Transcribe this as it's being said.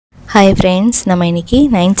Hi friends, நம்ம இன்னைக்கு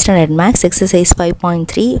 9th standard maths exercise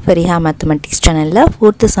 5.3 Fariha mathematics channelல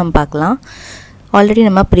 4th sum பார்க்கலாம். Already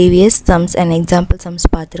நம்ம previous sums and example sums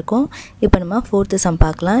பார்த்திருக்கோம். இப்போ நம்ம 4th sum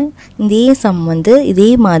பார்க்கலாம். இந்த sum வந்து இதே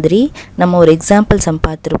மாதிரி நம்ம ஒரு example sum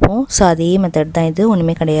பார்த்திருப்போம். சோ அதே மெத்தட் தான் இது,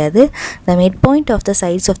 ஒண்ணுமே கிடையாது. The midpoint of the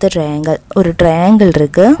sides of the triangle. ஒரு triangle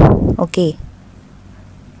இருக்கு. ஓகே.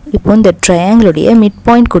 இப்போ இந்த triangle உடைய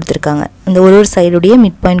midpoint கொடுத்திருக்காங்க. அந்த ஒரு சைடு உடைய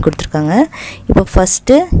midpoint கொடுத்திருக்காங்க. இப்போ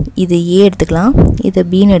ஃபர்ஸ்ட் இது A எடுத்துக்கலாம், இது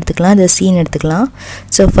B ன்னு எடுத்துக்கலாம், இது C ன்னு எடுத்துக்கலாம்.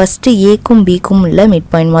 சோ ஃபர்ஸ்ட் A க்கும் B க்கும் உள்ள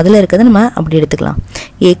midpoint முதல்ல இருக்கத நம்ம அப்படி எடுத்துக்கலாம்.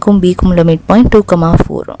 A க்கும் B க்கும் உள்ள midpoint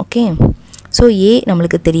 2,4. ஓகே. சோ A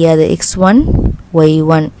நமக்கு தெரியாது x1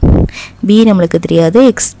 y1. B நமக்கு தெரியாது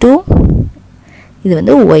x2, இது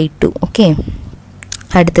வந்து y2. ஓகே.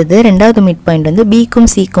 அடுத்தது இரண்டாவது மிட் பாயிண்ட் வந்து B க்கும்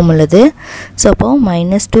C க்கும் உள்ளது. சோ அப்போ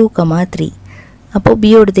 -2,3. அப்போ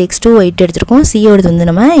B ஓடது x2 y2 எடுத்துறோம், C ஓடது வந்து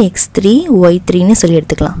நம்ம x3 y3 ன்னு சொல்லி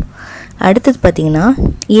எடுத்துக்கலாம். அடுத்து பாத்தீங்கன்னா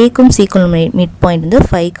A க்கும் C க்கும் மிட் பாயிண்ட் வந்து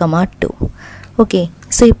 5,2. ஓகே.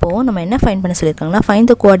 சோ இப்போ நம்ம என்ன ஃபைண்ட் பண்ண சொல்லிருக்காங்கன்னா find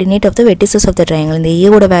the coordinate of the vertices of the triangle. இந்த A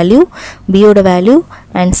ஓட வேல்யூ, B ஓட வேல்யூ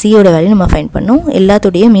and C ஓட வேல்யூ நம்ம ஃபைண்ட் பண்ணனும்.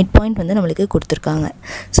 எல்லாத்தோட மிட் பாயிண்ட் வந்து நமக்கு கொடுத்திருக்காங்க.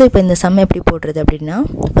 சோ இப்போ இந்த சம் எப்படி போடுறது அப்படினா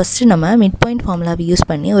ஃபர்ஸ்ட் நம்ம மிட் பாயிண்ட் ஃபார்முலாவை யூஸ்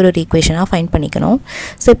பண்ணி ஒரு ஈக்குவேஷனா ஃபைண்ட் பண்ணிக்கணும்.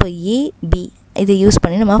 சோ இப்போ A B இதை யூஸ்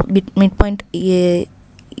பண்ணி நம்ம மிட் பாயிண்ட்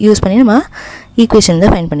யூஸ் பண்ணி நம்ம ஈக்குவேஷன்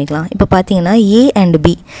தான் ஃபைண்ட் பண்ணிக்கலாம். இப்போ பாத்தீங்கன்னா A and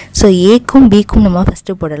B. So A க்கும் B க்கும் நம்ம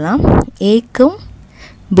ஃபர்ஸ்ட் போடலாம். A க்கும்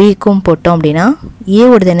B க்கும் போட்டோம் அப்படினா A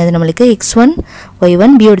ஓடது என்னது நமக்கு x1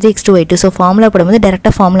 y1, B ஓடது x2 y2. So formula போடும்போது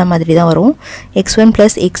டைரக்ட்டா ஃபார்முலா மாதிரி தான் வரும். x1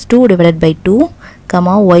 + x2 / 2,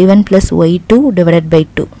 y1 + y2 /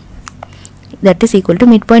 2. that is equal to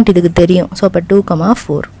midpoint இதுக்கு தெரியும். சோ அப்ப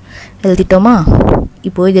 2,4 எழுதிட்டோமா?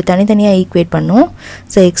 இப்போ இத தனித்தனியா ஈக்குவேட் பண்ணனும்.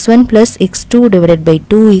 So x1 + x2 /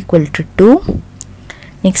 2 = 2.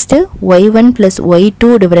 next y1 +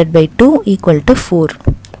 y2 / 2 =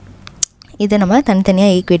 4. இத நம்ம தனித்தனியா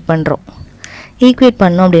ஈக்குவேட் பண்றோம். ஈக்குவேட்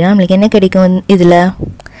பண்ணோம் அப்படினா நமக்கு என்ன கிடைக்கும்? இதுல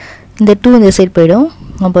இந்த 2 இந்த சைடு போய்டும்.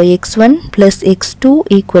 அப்ப x1 + x2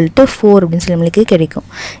 = 4 அப்படினு சொல்லி நமக்கு கிடைக்கும்.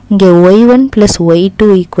 இங்க y1 + y2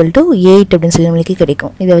 = 8 அப்படினு சொல்லி நமக்கு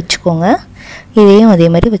கிடைக்கும். இத வெச்சுக்கோங்க. இதையும் அதே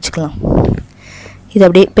மாதிரி வெச்சுக்கலாம். இது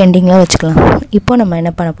அப்படியே பெண்டிங்ல வெச்சுக்கலாம். இப்போ நம்ம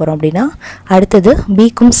என்ன பண்ண போறோம் அப்படினா அடுத்து B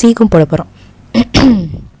க்கும் C க்கும் போட போறோம்.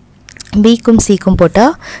 B க்கும் C க்கும் போட்டா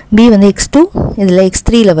B வந்து x2, இதுல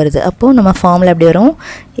x3 ல வருது. அப்போ நம்ம ஃபார்முலா எப்படி வரும்?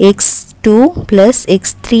 x2 +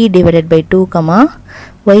 x3 / 2,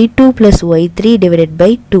 y2 + y3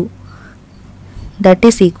 / 2. that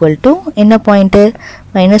is equal to என்ன பாயிண்ட்?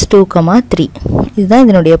 -2,3. இதுதான்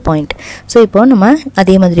இதனுடைய பாயிண்ட். சோ இப்போ நம்ம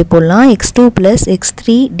அதே மாதிரி போடலாம். x2 +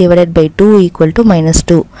 x3 / 2 =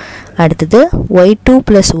 -2. அடுத்து y2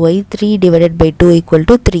 + y3 / 2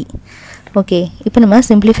 = 3. ஓகே. இப்போ நம்ம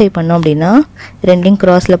சிம்பிளிஃபை பண்ணோம் அப்படினா ரெண்டையும்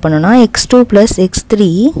கிராஸ்ல பண்ணோம்னா x2 + x3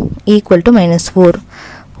 = -4,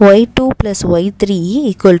 y2 + y3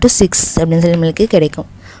 = 6 அப்படினு சொல்லி நமக்கு கிடைக்கும்.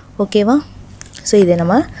 ஓகேவா? சோ இதை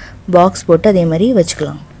நம்ம பாக்ஸ் போட்டு அதே மாதிரி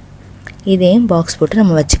வெச்சுக்கலாம். இதையும் பாக்ஸ் போட்டு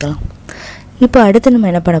நம்ம வெச்சுக்கலாம். இப்போ அடுத்து நம்ம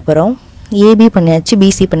என்ன பண்ண போறோம்? AB பண்ணியாச்சு,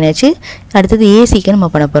 BC பண்ணியாச்சு. அடுத்து AC க்கு நம்ம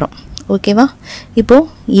பண்ண போறோம். ஓகேவா? இப்போ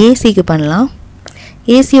AC க்கு பண்ணலாம்.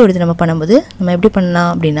 AC ஓடது நம்ம பண்ணும்போது நம்ம எப்படி பண்ணலாம்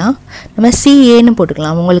அப்படினா நம்ம CA ன்னு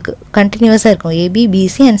போட்டுக்கலாம். உங்களுக்கு கண்டினியூஸா இருக்கும். AB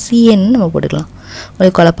BC and CA ன்னு நம்ம போட்டுக்கலாம்.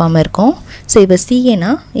 உங்களுக்கு குழப்பமா இருக்கும். சோ இப்போ CA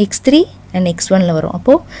னா x3 and x1 ல வரும்.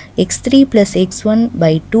 அப்போ x3 + x1 /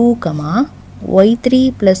 2, y3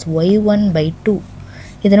 + y1 / 2.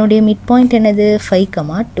 இதனுடைய மிட் பாயிண்ட் என்னது?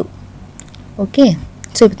 5,2. ஓகே.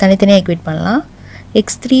 சோ இப்போ தனித்தனியா ஈக்குவேட் பண்ணலாம்.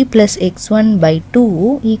 x3 + x1 / 2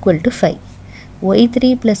 = 5.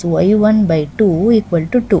 y3 + y1 / 2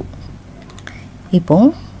 = 2. இப்போ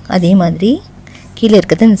அதே மாதிரி கீழ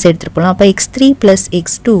இருக்கத இந்த சைடு எடுத்துறோம். அப்ப x3 +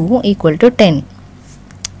 x2 = 10.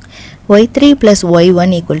 y3 +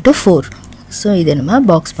 y1 = 4. So இத நம்ம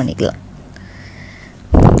பாக்ஸ் பண்ணிக்கலாம்.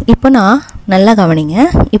 இப்போ நான் நல்லா கவனிங்க.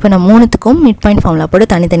 இப்போ நான் மூணுத்துக்கும் மிட் பாயிண்ட் ஃபார்முலா போட்டு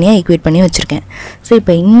தனித்தனியா ஈக்குவேட் பண்ணி வச்சிருக்கேன். சோ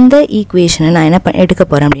இப்போ இந்த ஈக்குவேஷனை நான் என்ன எடுக்க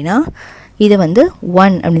போறேன் அப்படினா இத வந்து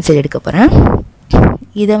 1 அப்படினு சொல்லி எடுக்க போறேன்.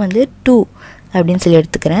 இத வந்து 2 அப்படினு சொல்லி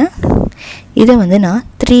எடுத்துக்கிறேன். இத வந்து நான்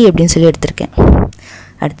 3 அப்படினு சொல்லி எடுத்துர்க்கேன்.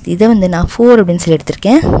 அடுத்து இத வந்து நான் 4 அப்படினு சொல்லி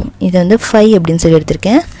எடுத்துர்க்கேன். இத வந்து 5 அப்படினு சொல்லி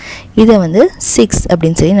எடுத்துர்க்கேன். இத வந்து 6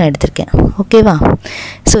 அப்படினு சொல்லி நான் எடுத்துர்க்கேன். ஓகேவா?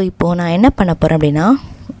 சோ இப்போ நான் என்ன பண்ண போறேன் அப்படினா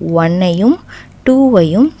 1 ஐயும் 2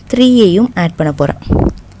 ஐயும் 3 ஐயும் ஆட் பண்ண போறேன்.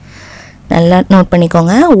 நல்லா நோட்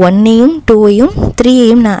பண்ணிக்கோங்க. 1 ஐயும் 2 ஐயும் 3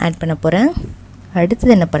 ஐயும் நான் ஆட் பண்ண போறேன்.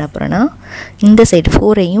 அடுத்து என்ன பண்ண போறேன்னா இந்த சைடு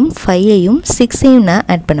 4 ஐயும் 5 ஐயும் 6 ஐயும் நான்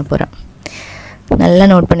ஆட் பண்ண போறேன். நல்லா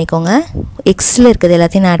நோட் பண்ணிக்கோங்க. x ல இருக்குது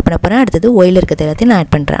எல்லாத்தையும் நான் ஆட் பண்ண போறேன். அடுத்து y ல இருக்குது எல்லாத்தையும் நான்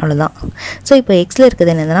ஆட் பண்றேன். அவ்வளவுதான். சோ இப்போ x ல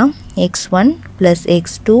இருக்குது என்னன்னா x1 +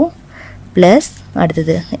 x2 ப்ளஸ்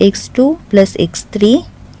அடுத்தது x2 ப்ளஸ் x3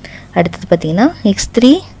 அடுத்தது பார்த்திங்கன்னா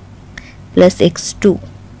x3 ப்ளஸ் x2.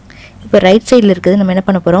 இப்போ ரைட் சைடில் இருக்குது நம்ம என்ன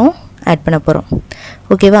பண்ண போகிறோம், ஆட் பண்ண போகிறோம்.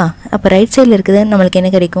 ஓகேவா? அப்போ ரைட் சைடில் இருக்குது நம்மளுக்கு என்ன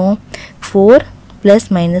கிடைக்கும், 4 ப்ளஸ்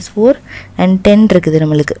 -4 அண்ட் 10 இருக்குது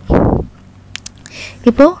நம்மளுக்கு.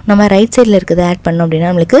 இப்போது நம்ம ரைட் சைடில் இருக்குது ஆட் பண்ணோம் அப்படின்னா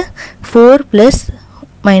நம்மளுக்கு 4 ப்ளஸ்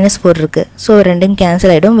 -4 இருக்குது. ஸோ ரெண்டும்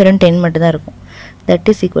கேன்சல் ஆகிடும், வெறும் 10 மட்டும் தான் இருக்கும். தட்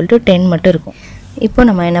இஸ் ஈக்குவல் டு 10 மட்டும் இருக்கும். இப்போ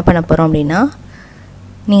நம்ம என்ன பண்ண போகிறோம் அப்படின்னா,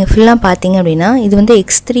 நீங்கள் ஃபுல்லாக பார்த்தீங்க அப்படின்னா இது வந்து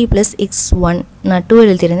x3 ப்ளஸ் x1, நான் 2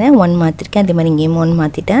 எழுதியிருந்தேன், 1 மாற்றிருக்கேன். அதே மாதிரி இங்கேயும் 1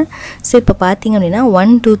 மாற்றிட்டேன். ஸோ இப்போ பார்த்தீங்க அப்படின்னா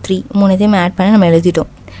 1 2 3 3 ஆட் பண்ண நம்ம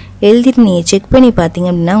எழுதிட்டோம். எழுதிட்டு நீங்கள் செக் பண்ணி பார்த்தீங்க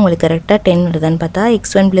அப்படின்னா உங்களுக்கு கரெக்டாக 10 வருதான்னு பார்த்தா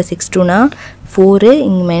x1 ப்ளஸ் x2னா 4,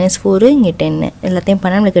 இங்கே -4, இங்கே 10, எல்லாத்தையும்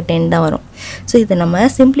பண்ணால் நம்மளுக்கு 10 தான் வரும். ஸோ இதை நம்ம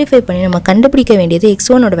சிம்பிளிஃபை பண்ணி நம்ம கண்டுபிடிக்க வேண்டியது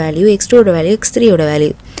x1ஓட வேல்யூ, x2ஓட வேல்யூ, x3ஓட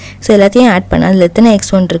வேல்யூ. ஸோ எல்லாத்தையும் ஆட் பண்ணால் அதில் எத்தனை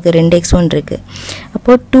x1 இருக்குது, 2 x1 இருக்குது.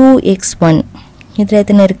 அப்போது 2x1, இதில்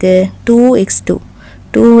எத்தனை இருக்குது, 2x2,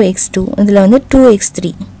 2x2, இதில் வந்து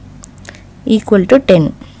 2x3 ஈக்குவல் டு 10.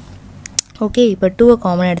 ஓகே, இப்போ 2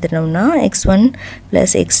 காமனாக எடுத்துட்டோம்னா x1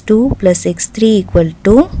 plus x2 plus x3 equal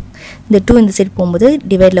to, இந்த 2 இந்த சைடு போகும்போது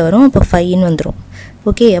டிவைடில் வரும், அப்போ 5ன்னு வந்துடும்.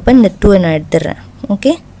 ஓகே, அப்போ இந்த 2 நான் எடுத்துடுறேன்.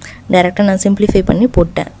 ஓகே, டேரெக்டாக நான் சிம்பிளிஃபை பண்ணி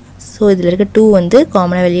போட்டேன். ஸோ இதில் இருக்க 2 வந்து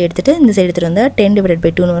காமனாக வெளியே எடுத்துகிட்டு இந்த சைடு எடுத்துகிட்டு வந்தால் 10 டிவைட்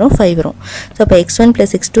பை 2ன்னு வரும், 5 வரும். ஸோ அப்போ x1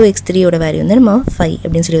 ப்ளஸ் x2 x3யோட வேல்யூ வந்து நம்ம 5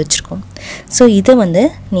 அப்படின்னு சொல்லி வச்சுருக்கோம். ஸோ இதை வந்து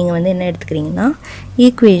நீங்கள் வந்து என்ன எடுத்துக்கிறீங்கன்னா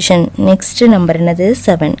ஈக்குவேஷன் நெக்ஸ்ட்டு நம்பர் என்னது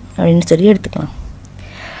 7 அப்படின்னு சொல்லி எடுத்துக்கலாம்.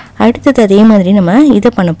 அடுத்தது அதே மாதிரி நம்ம இதை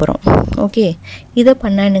பண்ண போகிறோம். ஓகே, இதை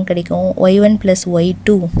பண்ணால் என்ன கிடைக்கும், y1 plus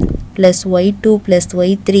y2 plus y2 plus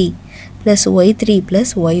y3 plus y3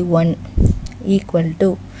 plus y1 equal to,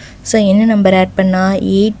 so என்ன நம்பர் ஆட் பண்ணால்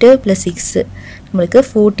 8 ப்ளஸ் 6 நம்மளுக்கு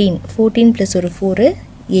 14, 14 ப்ளஸ் ஒரு 4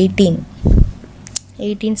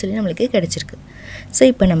 18 சொல்லி நம்மளுக்கு கிடச்சிருக்கு. ஸோ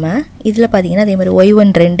இப்போ நம்ம இதில் பார்த்தீங்கன்னா அதே மாதிரி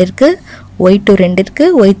y1 2 இருக்குது, y2 2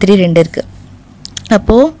 இருக்குது, y3 2 இருக்குது.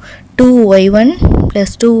 அப்போது 2y1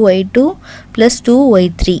 plus 2y2 plus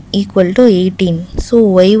 2y3 equal to 18. So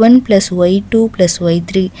y1 plus y2 plus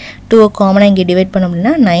y3 2 காமனாக இங்கே டிவைட் பண்ணோம்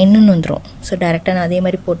அப்படின்னா 9ன்னு வந்துடும். ஸோ டேரெக்டாக நான் அதே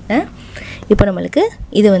மாதிரி போட்டேன். இப்போ நம்மளுக்கு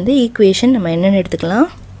இது வந்து ஈக்குவேஷன் நம்ம என்னென்னு எடுத்துக்கலாம்,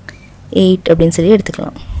 8 அப்படின்னு சொல்லி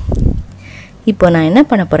எடுத்துக்கலாம். இப்போ நான் என்ன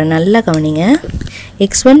பண்ண போகிறேன் நல்லா கவனிங்க,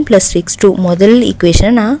 x1 ப்ளஸ் x2 முதல்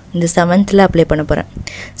ஈக்குவேஷனை நான் இந்த 7th அப்ளை பண்ண போகிறேன்.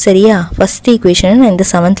 சரியா? ஃபஸ்ட் ஈக்குவேஷனை நான் இந்த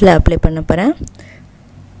 7th அப்ளை பண்ண போகிறேன்.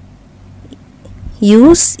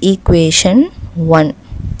 யூஸ் ஈக்குவேஷன் 1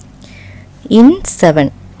 இன்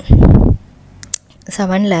 7ல்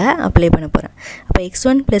அப்ளை பண்ண போகிறேன். அப்போ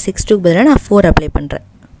x1 ப்ளஸ் x2க்கு பதிலாக நான் 4 அப்ளை பண்ணுறேன்.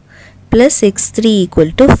 Plus x3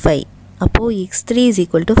 equal to 5. அப்போது x3 is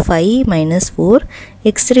equal to 5 minus 4,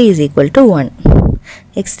 x3 is equal to 1.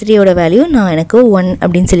 x3யோட value நான் எனக்கு 1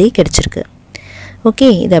 அப்படின்னு சொல்லி கிடச்சிருக்கு. ஓகே,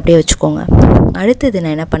 இதை அப்படியே வச்சுக்கோங்க. அடுத்தது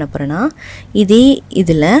நான் என்ன பண்ண போகிறேன்னா இதே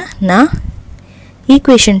இதில் நான்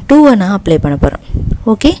ஈக்குவேஷன் 2 நான் அப்ளை பண்ண போகிறேன்.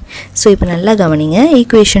 ஓகே, ஸோ இப்போ நல்லா கவனிங்க,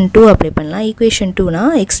 ஈக்குவேஷன் 2 அப்ளை பண்ணலாம். ஈக்குவேஷன் 2னா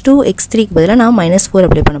x2 x3க்கு பதிலாக நான் -4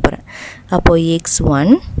 அப்ளை பண்ண போகிறேன். அப்போது x1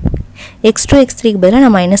 x2 x3க்கு பதிலாக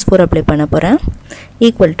நான் -4 அப்ளை பண்ண போகிறேன்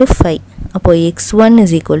ஈக்குவல் டு 5. அப்போது x1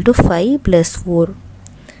 is equal to 5 plus 4.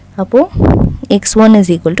 அப்போது x1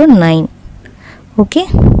 is equal to 9. Okay,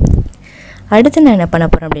 அடுத்து நான் என்ன பண்ண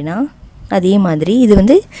போகிறேன் அப்படின்னா அதே மாதிரி இது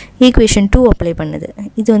வந்து ஈக்குவேஷன் 2 அப்ளை பண்ணுது,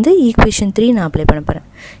 இது வந்து ஈக்குவேஷன் 3 நான் அப்ளை பண்ண போகிறேன்.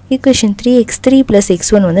 ஈக்குவேஷன் 3 x3 ப்ளஸ்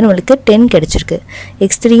x1 வந்து நம்மளுக்கு 10 கிடச்சிருக்கு.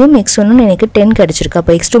 x3யும் x1ம் எனக்கு 10 கிடச்சிருக்கு.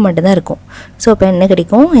 அப்போ x2 மட்டும்தான் இருக்கும். ஸோ அப்போ என்ன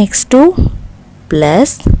கிடைக்கும், x2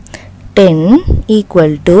 ப்ளஸ் 10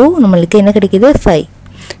 ஈக்குவல் டு நம்மளுக்கு என்ன கிடைக்கிது, 5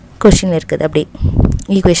 கொஷினில் இருக்குது, அப்படி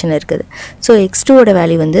ஈக்குவேஷனில் இருக்குது. ஸோ x2ஓட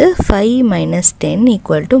வேல்யூ வந்து 5 மைனஸ் 10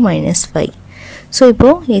 ஈக்குவல் டு -5. ஸோ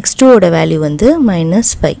இப்போது x2ஓட வேல்யூ வந்து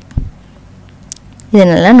 -5. இதை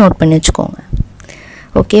நல்லா நோட் பண்ணி வச்சுக்கோங்க.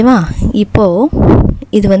 ஓகேவா? இப்போது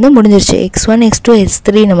இது வந்து முடிஞ்சிருச்சு. x1 x2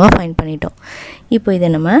 x3 நம்ம ஃபைண்ட் பண்ணிட்டோம். இப்போ இதை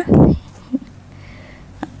நம்ம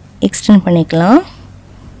எக்ஸ்டெண்ட் பண்ணிக்கலாம்.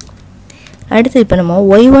 அடுத்து இப்போ நம்ம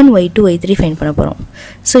y1 y2 y3 ஃபைண்ட் பண்ண போகிறோம்.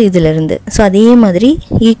 ஸோ இதிலிருந்து அதே மாதிரி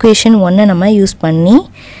ஈக்குவேஷன் 1 நம்ம யூஸ் பண்ணி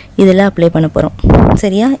இதில் அப்ளை பண்ண போகிறோம்.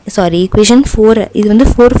 சரியா? சாரி, ஈக்குவேஷன் 4 இது வந்து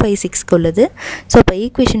 4 5 6க்கு உள்ளது. ஸோ அப்போ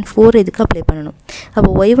ஈக்குவேஷன் 4 இதுக்கு அப்ளை பண்ணணும். அப்போ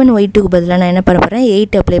y1 y2க்கு பதிலாக நான் என்ன பண்ண போகிறேன்,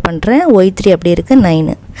 8 அப்ளை பண்ணுறேன். y3 அப்படியே இருக்குது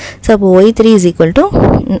 9. ஸோ அப்போ y3 இஸ் ஈக்குவல் டு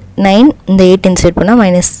 9. இந்த 8 இன்சர்ட் பண்ணால்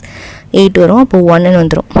 -8 வரும். அப்போது 1ன்னு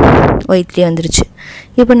வந்துடும். y3 வந்துருச்சு.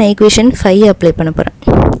 இப்போ நான் ஈக்குவேஷன் 5 அப்ளை பண்ண போகிறேன்.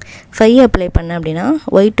 5 அப்ளை பண்ணேன் அப்படின்னா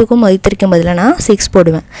y2க்கும் y3க்கும் பதிலாக நான் 6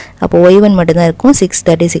 போடுவேன். அப்போ y1 மட்டும்தான் இருக்கும். 6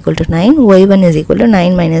 that is equal to 9. y1 is equal to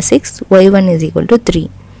 9 minus 6. y1 is equal to 3.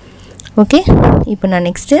 Okay, இப்போ நான்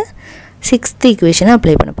நெக்ஸ்ட்டு 6th ஈக்குவேஷனை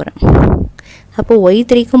அப்ளை பண்ண போகிறேன். அப்போ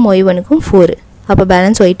y3க்கும் y1க்கும் 4. அப்போ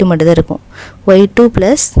பேலன்ஸ் y2 மட்டும் தான் இருக்கும். y2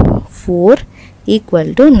 plus 4 equal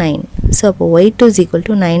to 9. So அப்போ y2 is equal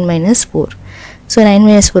to 9 minus 4. So 9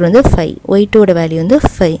 minus 4 வந்து 5. y2 ஓட வேல்யூ வந்து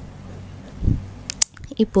 5.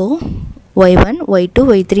 இப்போது y1, y2,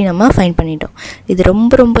 y3 நம்ம ஃபைண்ட் பண்ணிட்டோம். இது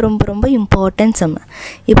ரொம்ப ரொம்ப ரொம்ப ரொம்ப இம்பார்ட்டன்ட் சம்.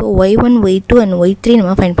 இப்போ y1, y2 and y3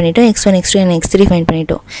 நம்ம ஃபைண்ட் பண்ணிட்டோம். x1, x2 and x3 find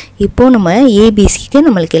பண்ணிட்டோம். இப்போது நம்ம ஏபிசிக்கு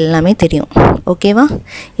நம்மளுக்கு எல்லாமே தெரியும். ஓகேவா?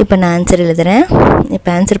 இப்போ நான் ஆன்சர் எழுதுகிறேன். இப்போ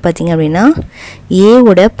ஆன்சர் பார்த்திங்க அப்படின்னா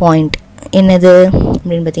ஏவோட பாயிண்ட் என்னது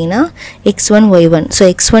அப்படின்னு பார்த்தீங்கன்னா x1, y1. ஸோ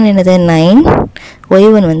x1 என்னது 9,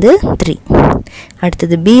 y1 வந்து 3.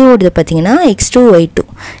 அடுத்தது பியோடது பார்த்தீங்கன்னா x2, y2.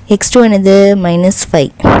 x2 என்னது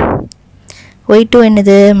 -5, y2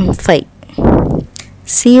 என்னது 5.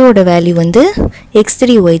 சியோட வேல்யூ வந்து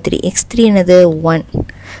x3, y3. x3 என்னது 1,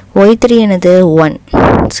 y3 என்னது 1.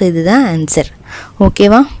 ஸோ இதுதான் ஆன்சர்.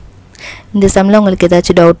 ஓகேவா? இந்த சம்மில் உங்களுக்கு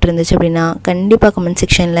ஏதாச்சும் டவுட் இருந்துச்சு அப்படின்னா கண்டிப்பாக கமெண்ட்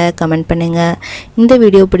செக்ஷனில் கமெண்ட் பண்ணுங்கள். இந்த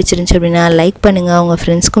வீடியோ பிடிச்சிருந்துச்சு அப்படின்னா லைக் பண்ணுங்கள், உங்கள்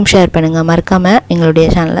ஃப்ரெண்ட்ஸ்க்கும் ஷேர் பண்ணுங்கள். மறக்காமல் எங்களுடைய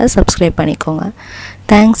சேனலை சப்ஸ்கிரைப் பண்ணிக்கோங்க.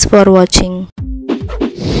 தேங்க்ஸ் ஃபார் வாட்சிங்.